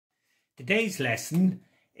Today's lesson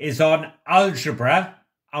is on algebra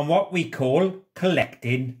and what we call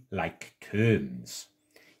collecting like terms.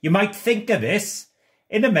 You might think of this,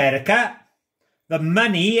 in America, the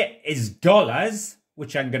money is dollars,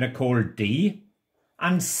 which I'm going to call D,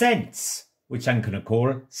 and cents, which I'm going to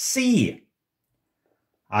call C.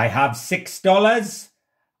 I have $6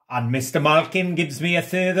 and Mr. Malkin gives me a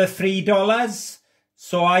further $3,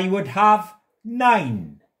 so I would have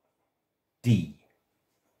 9D.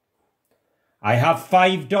 I have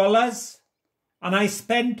 $5 and I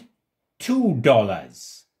spent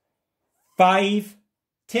 $2. 5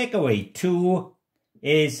 take away 2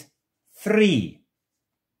 is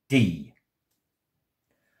 3D.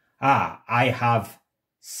 I have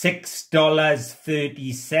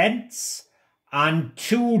 $6.30 and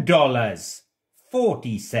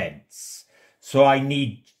 $2.40. So I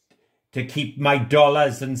need to keep my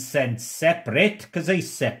dollars and cents separate because they're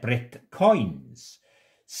separate coins.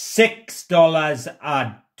 $6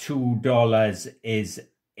 add $2 is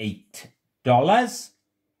 $8.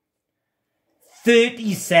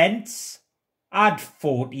 30 cents add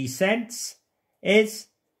 40 cents is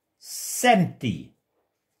 70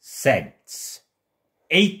 cents.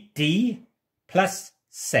 80 plus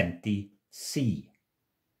 70C.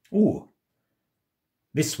 Oh,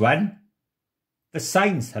 this one, the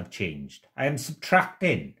signs have changed. I am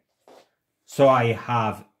subtracting. So I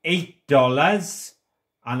have $8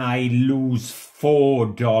 and I lose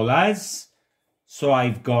 $4. So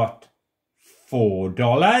I've got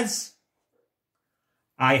 $4.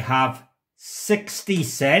 I have 60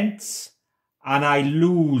 cents and I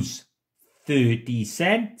lose 30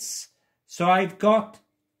 cents. So I've got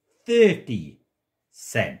 30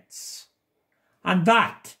 cents. And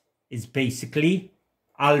that is basically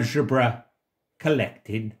algebra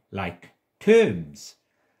collecting like terms.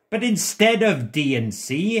 But instead of D and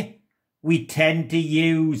C, we tend to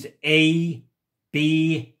use A,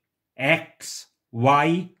 B, X,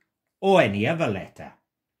 Y, or any other letter.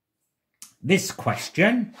 This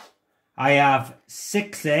question, I have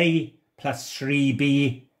 6A plus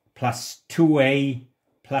 3B plus 2A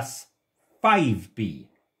plus 5B.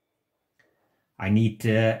 I need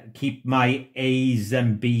to keep my A's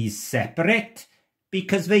and B's separate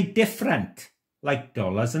because they're different, like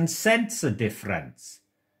dollars and cents are different.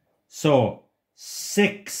 So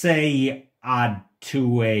 6A add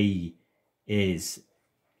 2A is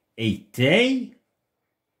 8A.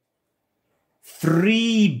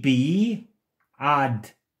 3B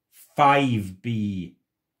add 5B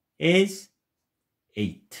is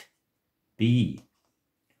 8B.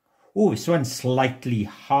 Oh, this one's slightly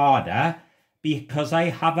harder because I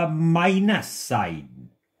have a minus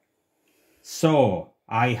sign. So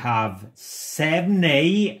I have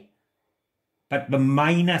 7A, but the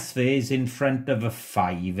minus there is in front of a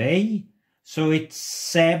 5A. So it's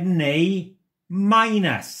 7A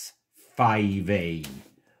minus 5A,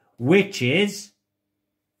 which is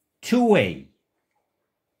 2A.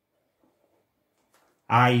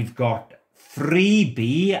 I've got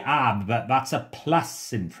 3B, but that's a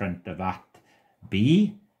plus in front of that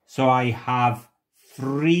B. So I have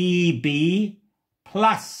 3B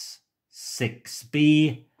plus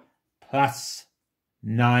 6B plus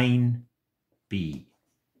 9B.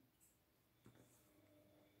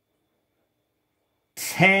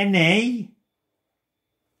 10A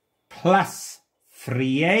plus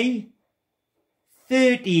 3A,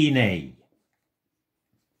 13A.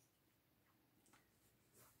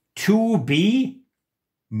 2B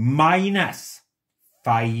minus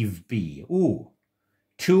 5B. Oh,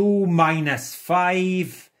 2 minus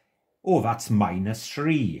 5. Oh, that's minus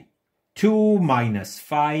 3. 2 minus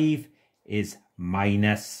 5 is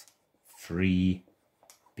minus 3B.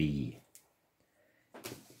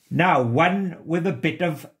 Now, one with a bit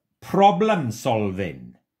of problem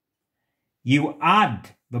solving. You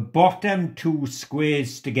add the bottom two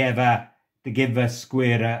squares together to give a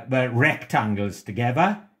square, the rectangles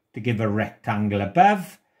together to give a rectangle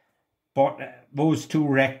above. But those two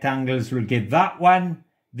rectangles will give that one.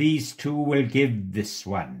 These two will give this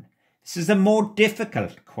one. This is a more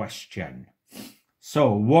difficult question.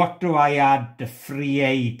 So what do I add to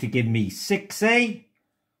 3A to give me 6A?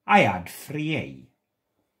 I add 3A.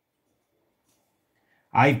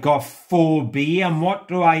 I've got 4B, and what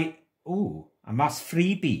do I... Oh, and that's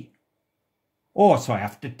 3B. Oh, so I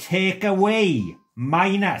have to take away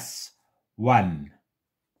minus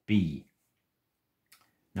 1B.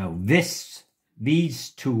 Now these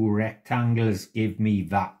two rectangles give me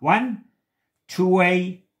that one.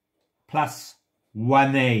 2A plus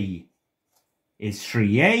 1A is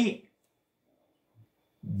 3A.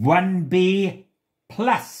 1B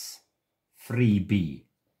plus 3B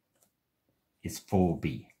is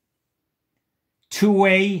 4B.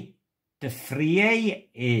 2a to 3a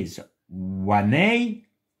is 1a.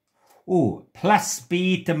 Oh, plus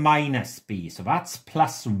b to minus b. So that's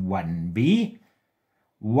plus 1b.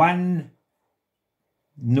 1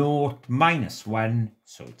 naught minus 1.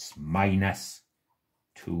 So it's minus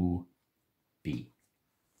 2b.